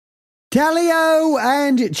Tally-o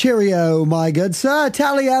and cheerio, my good sir.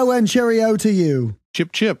 Tally-o and cheerio to you.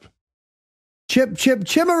 Chip, chip. Chip, chip,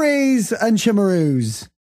 chimarees and chimaroos.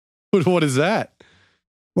 What is that?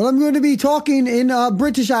 Well, I'm going to be talking in a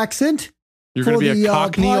British accent. You're going to be a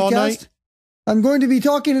Cockney all night? I'm going to be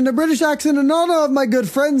talking in a British accent in honor of my good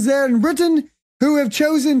friends there in Britain who have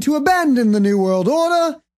chosen to abandon the New World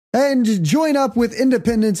Order and join up with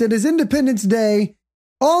independence. It is Independence Day,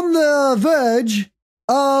 on the verge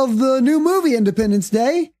of the new movie Independence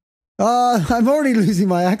Day. I'm already losing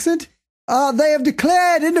my accent. They have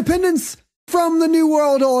declared independence from the New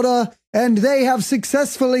World Order, and they have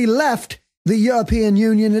successfully left the European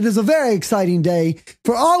Union. It is a very exciting day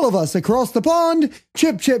for all of us across the pond.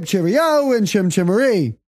 Chip, chip, cheerio, and chim,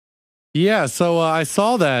 chimmery. Yeah, so I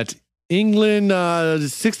saw that. England,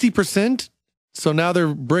 60%. So now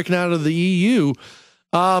they're breaking out of the EU.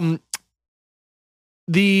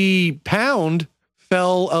 The pound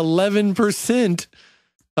fell 11%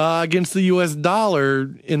 against the US dollar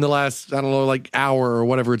in the last, I don't know, like hour or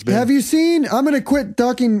whatever it's been. Have you seen, I'm going to quit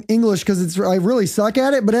talking English because I really suck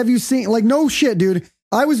at it, but have you seen, like, no shit, dude.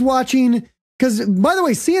 I was watching, because, by the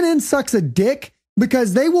way, CNN sucks a dick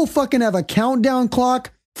because they will fucking have a countdown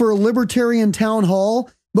clock for a libertarian town hall,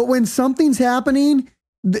 but when something's happening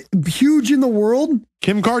huge in the world.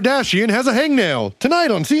 Kim Kardashian has a hangnail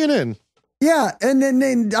tonight on CNN. Yeah, and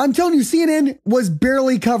then I'm telling you, CNN was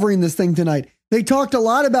barely covering this thing tonight. They talked a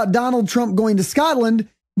lot about Donald Trump going to Scotland,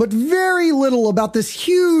 but very little about this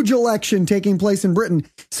huge election taking place in Britain.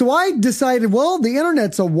 So I decided, well, the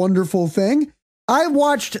internet's a wonderful thing. I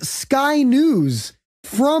watched Sky News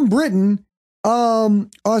from Britain,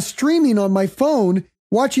 streaming on my phone,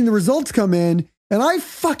 watching the results come in, and I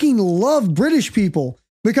fucking love British people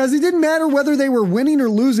because it didn't matter whether they were winning or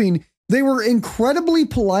losing. They were incredibly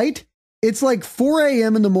polite. It's like 4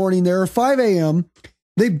 a.m. in the morning there, or 5 a.m.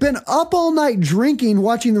 They've been up all night drinking,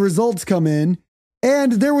 watching the results come in.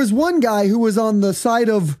 And there was one guy who was on the side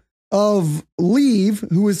of leave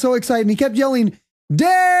who was so excited. And he kept yelling,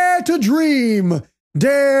 "Dare to dream,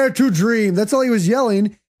 dare to dream." That's all he was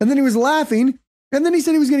yelling. And then he was laughing. And then he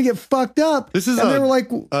said he was going to get fucked up. This is and they were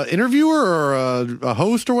like, interviewer or a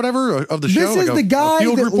host or whatever of the show. This is like the guy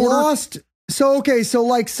that reporter? lost. So, okay. So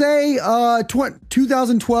like say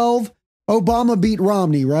 2012, Obama beat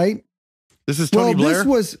Romney, right? This is Tony Blair?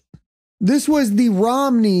 This was the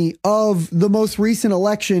Romney of the most recent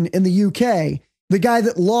election in the UK. The guy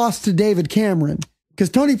that lost to David Cameron. Because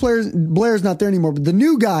Tony Blair's not there anymore. But the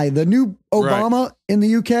new guy, the new Obama in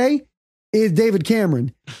the UK is David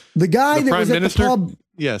Cameron. The guy that was at the pub.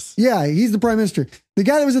 Yes. Yeah, he's the prime minister. The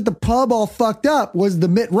guy that was at the pub all fucked up was the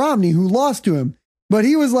Mitt Romney who lost to him. But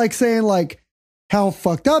he was like saying like how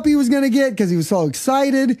fucked up he was going to get because he was so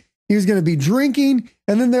excited. He was going to be drinking.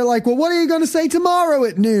 And then they're like, well, what are you going to say tomorrow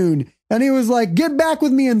at noon? And he was like, get back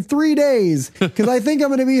with me in 3 days because I think I'm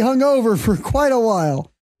going to be hungover for quite a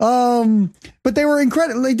while. But they were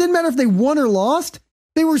incredible. It didn't matter if they won or lost.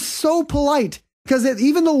 They were so polite because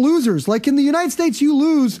even the losers, like in the United States, you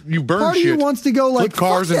lose. You burn part shit. Part of you wants to go like, flip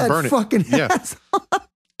cars fuck and that burn it. Fucking yeah. asshole.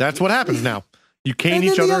 That's what happens now. You cane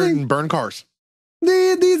each other and burn cars.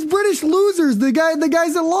 These British losers, the guys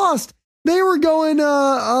that lost, they were going,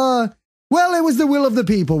 well, it was the will of the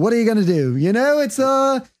people. What are you going to do? You know, it's,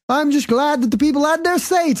 I'm just glad that the people had their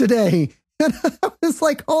say today. And I was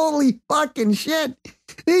like, holy fucking shit.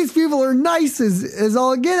 These people are nice as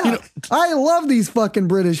all get out. You know, I love these fucking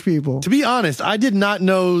British people. To be honest, I did not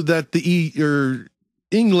know that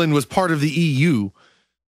England was part of the EU.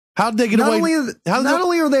 How'd they get away? Not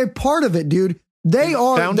only are they part of it, dude, they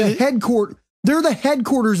are the headquarters. They're the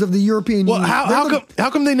headquarters of the European Union.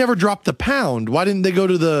 How come they never dropped the pound? Why didn't they go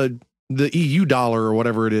to the EU dollar or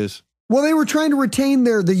whatever it is? Well, they were trying to retain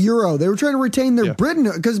the euro. They were trying to retain their Britain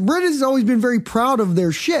because Britain has always been very proud of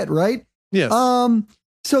their shit, right? Yes.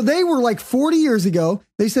 So they were like 40 years ago.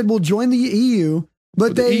 They said we'll join the EU,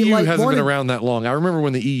 but the EU hasn't been around that long. I remember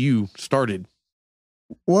when the EU started.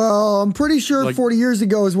 Well, I'm pretty sure like, 40 years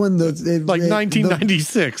ago is when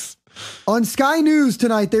 1996. On Sky News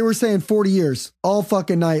tonight, they were saying 40 years all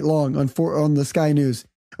fucking night long on the Sky News.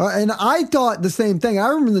 And I thought the same thing. I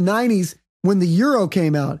remember the 90s when the euro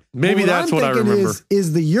came out. Maybe that's what I remember.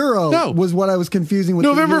 Is the euro was what I was confusing with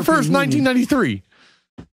November 1st, 1993.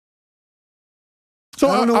 So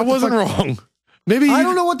I wasn't wrong. Maybe I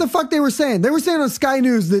don't know what the fuck they were saying. They were saying on Sky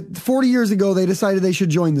News that 40 years ago they decided they should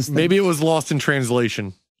join this thing. Maybe it was lost in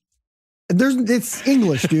translation. It's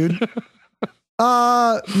English, dude.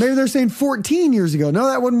 Maybe they're saying 14 years ago. No,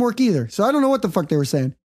 that wouldn't work either. So I don't know what the fuck they were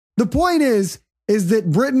saying. The point is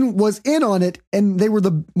that Britain was in on it and they were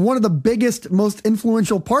one of the biggest, most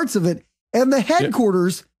influential parts of it. And the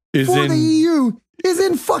headquarters for the EU is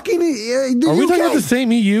in fucking the Are we UK. talking about the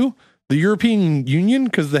same EU? The European Union?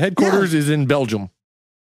 Because the headquarters is in Belgium.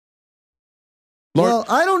 Well,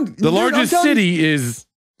 I don't... The largest city is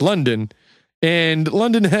London. And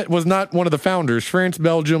London was not one of the founders. France,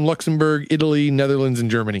 Belgium, Luxembourg, Italy, Netherlands,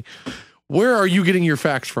 and Germany. Where are you getting your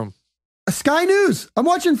facts from? Sky News. I'm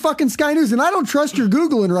watching fucking Sky News, and I don't trust your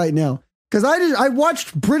Googling right now. Because I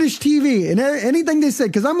watched British TV, and anything they said,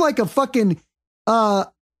 because I'm like a fucking...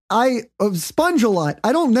 I sponge a lot.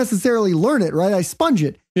 I don't necessarily learn it, right? I sponge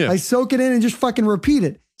it. Yeah. I soak it in and just fucking repeat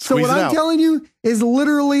it. So Squeeze what it I'm out. telling you is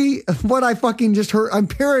literally what I fucking just heard. I'm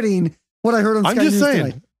parodying what I heard on Sky I'm just News saying.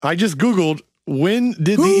 tonight. I just Googled, when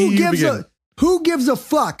did the EU begin? Who gives a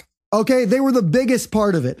fuck? Okay, they were the biggest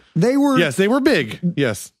part of it. They were Yes, they were big.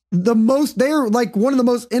 Yes. they were like one of the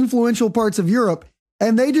most influential parts of Europe.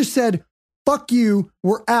 And they just said, fuck you,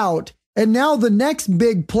 we're out. And now the next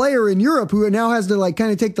big player in Europe who now has to like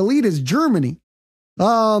kind of take the lead is Germany.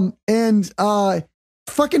 Fucking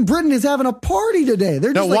Britain is having a party today.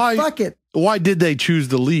 They're just like, fuck it. Why did they choose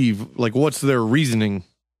to leave? Like, what's their reasoning?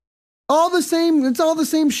 All the same. It's all the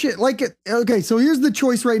same shit. Like, okay, so here's the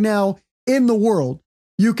choice right now in the world.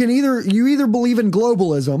 You either believe in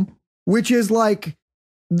globalism, which is like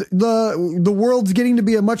the world's getting to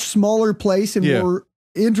be a much smaller place and we're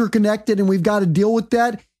interconnected and we've got to deal with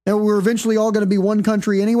that. And we're eventually all going to be one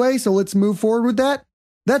country anyway. So let's move forward with that.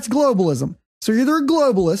 That's globalism. So you're either a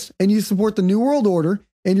globalist and you support the New World Order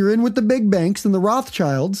and you're in with the big banks and the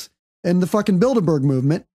Rothschilds and the fucking Bilderberg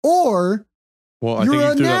movement, or you're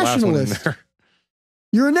a nationalist.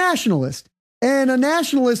 You're a nationalist. And a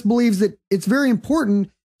nationalist believes that it's very important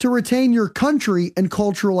to retain your country and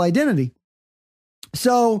cultural identity.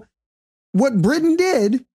 So what Britain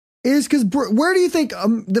did is, because where do you think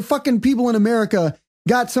the fucking people in America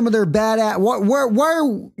got some of their badass,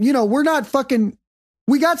 we're not fucking,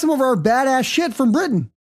 we got some of our badass shit from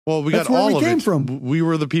Britain. Well, That's got where all we of came it. from. We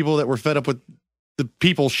were the people that were fed up with the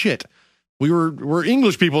people's shit. We're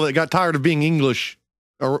English people that got tired of being English.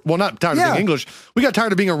 Or, well, not tired of being English. We got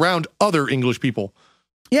tired of being around other English people.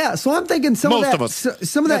 Yeah, so I'm thinking some of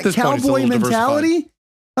that cowboy mentality.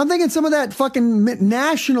 I'm thinking some of that fucking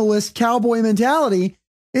nationalist cowboy mentality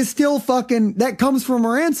is still fucking, that comes from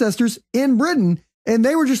our ancestors in Britain. And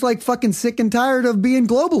they were just like fucking sick and tired of being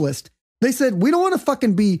globalist. They said, we don't want to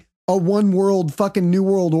fucking be a one world fucking new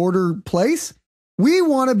world order place. We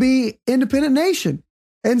want to be independent nation.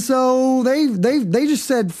 And so they just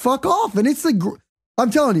said, fuck off. And it's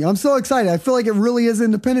I'm telling you, I'm so excited. I feel like it really is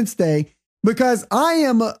Independence Day because I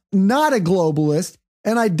am not a globalist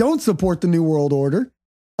and I don't support the New World Order.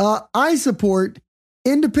 I support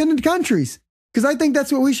independent countries because I think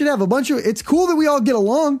that's what we should have. It's cool that we all get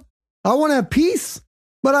along. I want to have peace,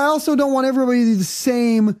 but I also don't want everybody to be the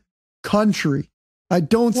same country. I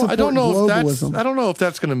don't support globalism. I don't know if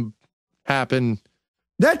that's going to happen.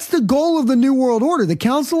 That's the goal of the New World Order. The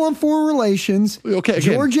Council on Foreign Relations,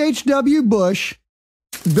 George H.W. Bush,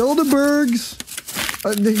 Bildeberg's.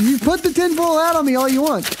 You put the tinfoil hat on me all you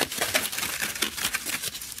want.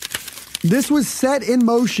 This was set in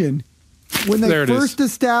motion when they first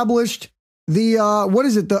established the,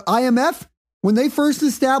 the IMF? When they first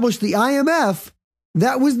established the IMF,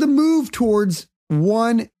 that was the move towards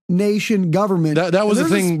one nation government. That was the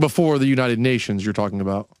thing before the United Nations you're talking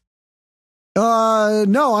about.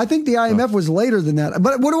 No, I think the IMF was later than that.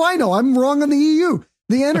 But what do I know? I'm wrong on the EU.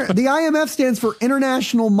 The IMF stands for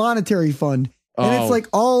International Monetary Fund. And it's like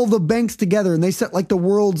all the banks together and they set like the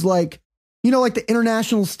world's like the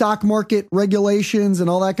international stock market regulations and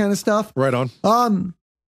all that kind of stuff. Right on.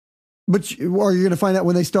 But are you going to find out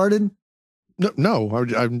when they started? No,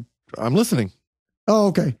 I'm listening. Oh,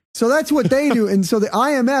 okay. So that's what they do. And so the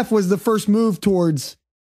IMF was the first move towards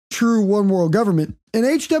true one world government. And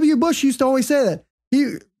H.W. Bush used to always say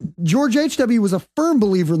that. George H.W. was a firm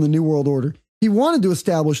believer in the New World Order. He wanted to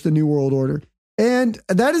establish the New World Order. And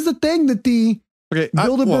that is the thing that the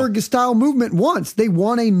Bilderberg style movement wants. They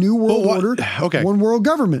want a New World Order, one world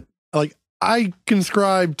government. Like, I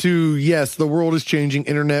conscribe to, yes, the world is changing,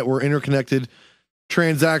 internet, we're interconnected,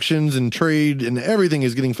 transactions and trade and everything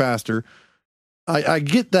is getting faster. I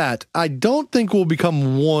get that. I don't think we'll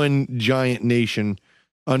become one giant nation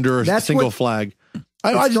under a single flag.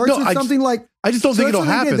 I just don't think it'll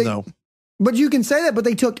happen though. But you can say that, but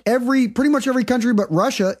they took pretty much every country but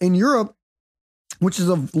Russia in Europe, which is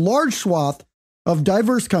a large swath of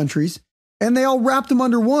diverse countries, and they all wrapped them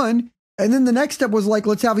under one. And then the next step was like,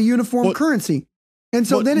 let's have a uniform currency. And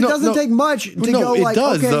so then it doesn't take much to go like,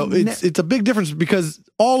 does, though. It's a big difference because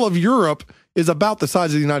all of Europe is about the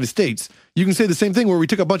size of the United States. You can say the same thing where we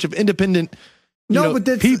took a bunch of independent but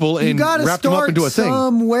that's people and wrapped them up into a thing.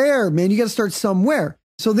 Somewhere, man. You got to start somewhere.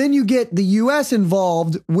 So then you get the U.S.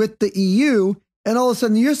 involved with the EU, and all of a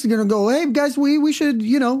sudden the U.S. is going to go, hey, guys, we should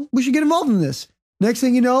get involved in this. Next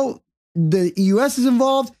thing you know, the U.S. is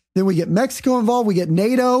involved. Then we get Mexico involved. We get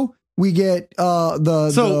NATO. We get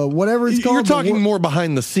the whatever it's called. You're talking more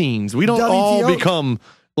behind the scenes. We don't WTO. all become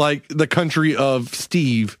like the country of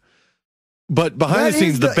Steve. But behind the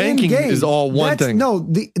scenes, the banking is all one thing. No,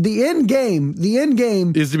 the end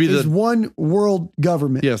game is to be one world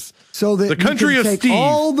government. Yes. So that the country of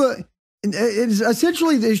Steve. It's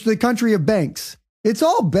essentially the country of banks. It's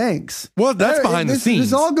all banks. Well, that's behind the scenes.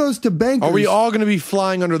 This all goes to bankers. Are we all going to be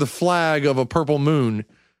flying under the flag of a purple moon?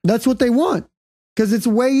 That's what they want. Because it's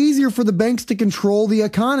way easier for the banks to control the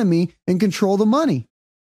economy and control the money.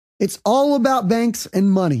 It's all about banks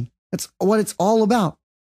and money. That's what it's all about.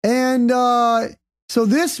 And so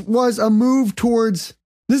this was a move towards,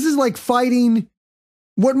 this is like fighting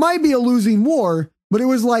what might be a losing war, but it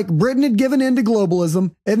was like Britain had given in to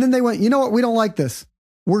globalism. And then they went, you know what? We don't like this.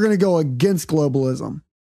 We're going to go against globalism.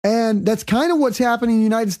 And that's kind of what's happening in the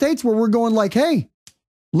United States, where we're going like, hey,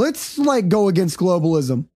 let's like go against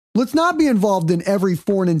globalism. Let's not be involved in every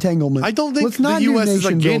foreign entanglement. I don't think the U.S. is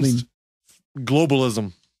against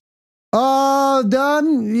globalism.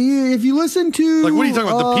 If you listen to... Like, what are you talking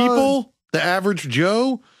about? The people? The average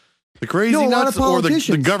Joe? The crazy nuts? Or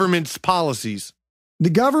the government's policies? The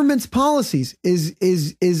government's policies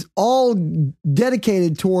is all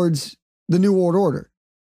dedicated towards the New World Order.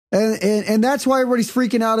 And that's why everybody's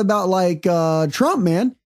freaking out about, like, Trump,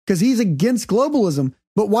 man, because he's against globalism.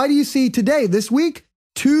 But why do you see today, this week,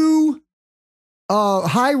 two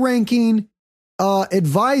high-ranking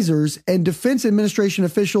advisors and Defense Administration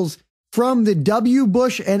officials from the W.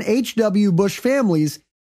 Bush and H.W. Bush families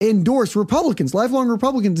endorsed Republicans, lifelong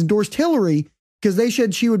Republicans endorsed Hillary because they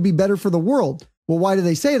said she would be better for the world. Well, why do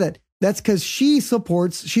they say that? That's because she's a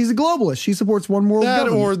globalist. She supports one world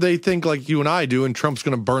government. Or they think like you and I do, and Trump's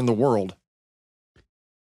going to burn the world.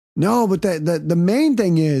 No, but the main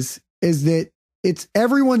thing is that it's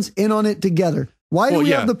everyone's in on it together. Why do we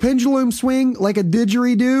have the pendulum swing like a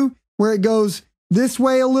didgeridoo, where it goes this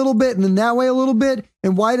way a little bit and then that way a little bit?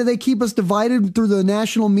 And why do they keep us divided through the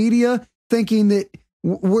national media, thinking that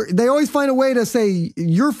they always find a way to say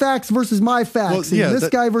your facts versus my facts, this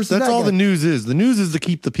guy versus that guy? That's all the news is. The news is to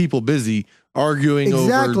keep the people busy arguing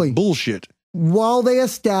over bullshit while they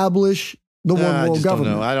establish the one world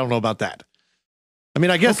government. I don't know about that. I mean,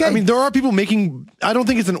 I guess, there are people I don't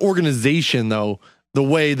think it's an organization though, the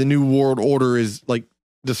way the New World Order is like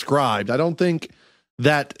described. I don't think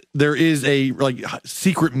that there is a like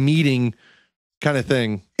secret meeting kind of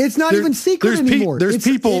thing. It's not even secret anymore. There's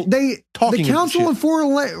people talking. The Council on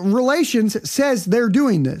Foreign Relations says they're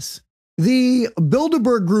doing this. The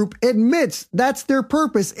Bilderberg Group admits that's their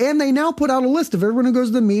purpose, and they now put out a list of everyone who goes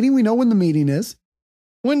to the meeting. We know when the meeting is.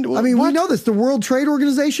 We know this. The World Trade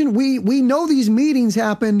Organization. We know these meetings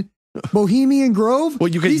happen. Bohemian Grove. Well,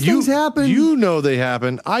 these things happen. You know they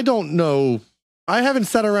happen. I don't know. I haven't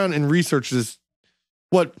sat around and researched this.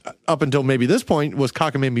 What up until maybe this point was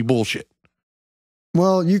cockamamie bullshit.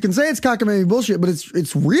 Well, you can say it's cockamamie bullshit, but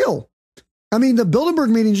it's real. I mean, the Bilderberg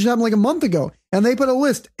meeting just happened like a month ago, and they put a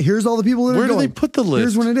list. Here's all the people that are going. Where do they put the list?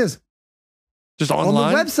 Here's when it is. Just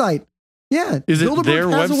online? On the website. Yeah. Is it their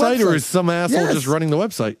website, or is some asshole just running the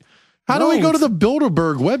website? How do we go to the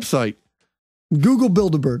Bilderberg website? Google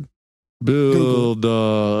Bilderberg.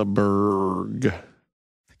 Bilderberg.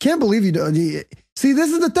 Can't believe you do. See,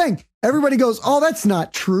 this is the thing. Everybody goes, oh, that's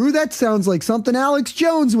not true. That sounds like something Alex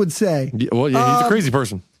Jones would say. Yeah, well, yeah, he's a crazy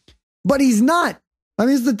person. But he's not. I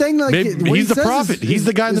mean, it's the thing. Like, he's the prophet. He's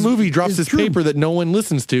the guy in the movie who drops his paper that no one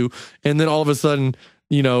listens to, and then all of a sudden,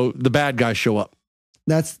 the bad guys show up.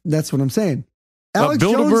 That's what I'm saying. Alex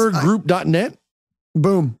BilderbergGroup.net.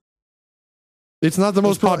 Boom. It's not the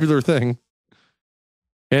most popular thing.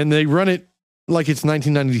 And they run it like it's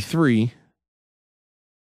 1993.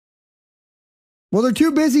 Well, they're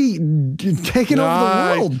too busy taking over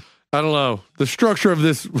the world. I don't know. The structure of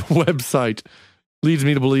this website leads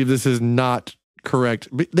me to believe this is not correct.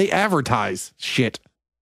 They advertise shit.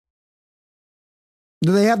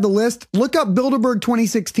 Do they have the list? Look up Bilderberg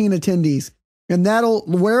 2016 attendees, and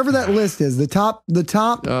wherever that list is, the top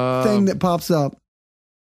thing that pops up.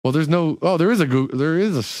 Well, there is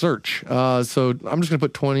a search. So I'm just going to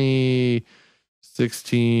put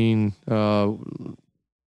 2016.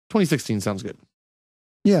 2016 sounds good.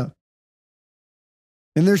 Yeah.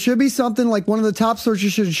 And there should be something like one of the top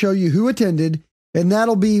searches should show you who attended, and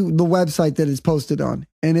that'll be the website that it's posted on.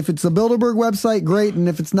 And if it's the Bilderberg website, great. And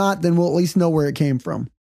if it's not, then we'll at least know where it came from.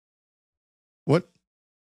 What?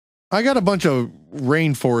 I got a bunch of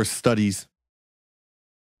rainforest studies.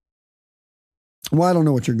 Well, I don't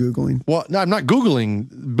know what you're Googling. Well, no, I'm not Googling.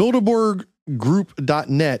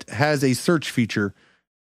 BilderbergGroup.net has a search feature.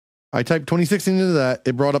 I typed 2016 into that.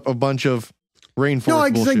 It brought up a bunch of rainforest No, I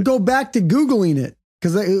just bullshit. like go back to Googling it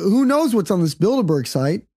because who knows what's on this Bilderberg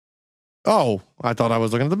site? Oh, I thought I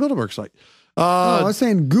was looking at the Bilderberg site. No, I was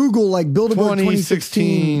saying Google like Bilderberg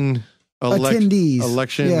 2016 attendees.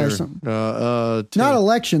 Election. Yeah, or something. not Not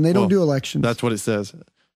election. They don't do elections. That's what it says.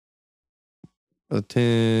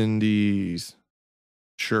 Attendees.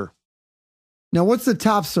 Sure. Now, what's the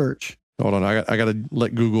top search? Hold on. I got to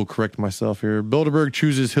let Google correct myself here. Bilderberg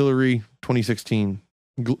chooses Hillary 2016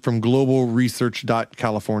 from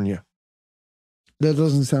globalresearch.california. That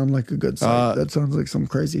doesn't sound like a good site. That sounds like some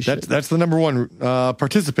crazy shit. That's the number one.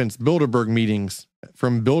 Participants, Bilderberg meetings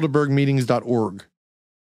from bilderbergmeetings.org.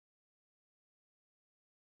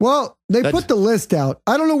 Well, they put the list out.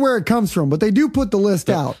 I don't know where it comes from, but they do put the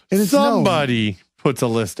list out. And it's somebody puts a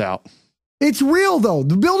list out. It's real, though.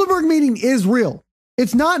 The Bilderberg meeting is real.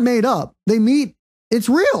 It's not made up. They meet. It's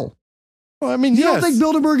real. Well, I mean, you don't think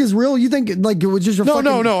Bilderberg is real? You think like it was just a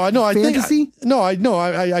fantasy?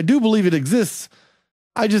 I do believe it exists.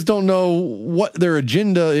 I just don't know what their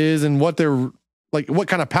agenda is and what they're like, what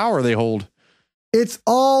kind of power they hold. It's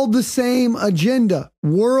all the same agenda.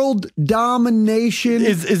 World domination.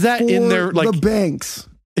 Is that in their like the banks?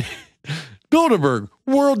 Bilderberg,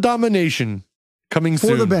 world domination coming soon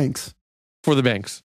for the banks. For the banks.